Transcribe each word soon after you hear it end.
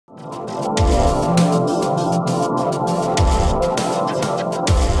Okay,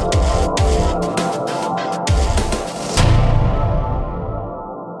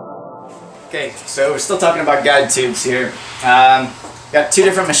 so we're still talking about guide tubes here. Got two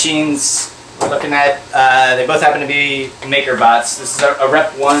different machines we're looking at. They both happen to be MakerBots. This is a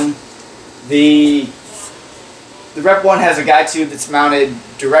Rep 1. The Rep 1 has a guide tube that's mounted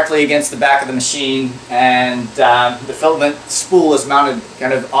directly against the back of the machine, and the filament spool is mounted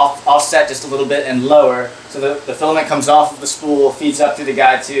kind of offset just a little bit and lower, so the filament comes off of the spool, feeds up through the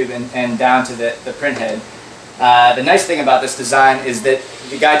guide tube and down to the print head. The nice thing about this design is that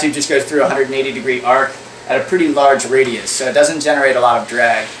the guide tube just goes through a 180-degree arc at a pretty large radius, so it doesn't generate a lot of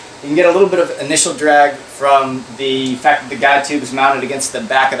drag. You can get a little bit of initial drag from the fact that the guide tube is mounted against the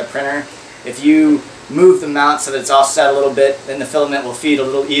back of the printer. If you move the mount so that it's offset a little bit, then the filament will feed a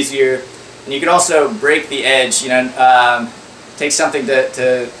little easier. And you can also break the edge, take something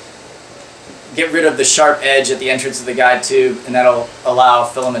to get rid of the sharp edge at the entrance of the guide tube, and that'll allow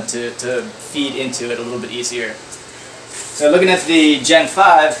filament to feed into it a little bit easier. So looking at the Gen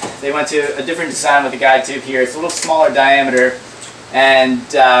 5, they went to a different design with the guide tube here. It's a little smaller diameter, and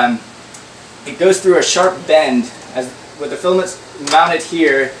it goes through a sharp bend. With the filament mounted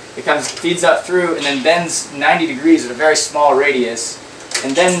here, it feeds up through and then bends 90 degrees at a very small radius.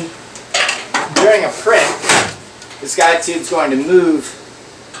 And then during a print, this guide tube is going to move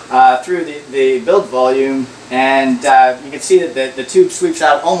through the build volume, and you can see that the tube sweeps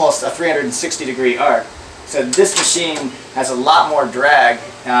out almost a 360-degree arc. So this machine has a lot more drag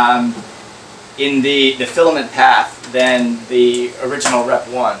in the filament path than the original Rep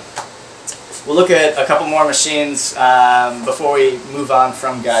 1. We'll look at a couple more machines before we move on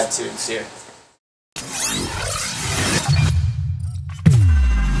from guide tubes here.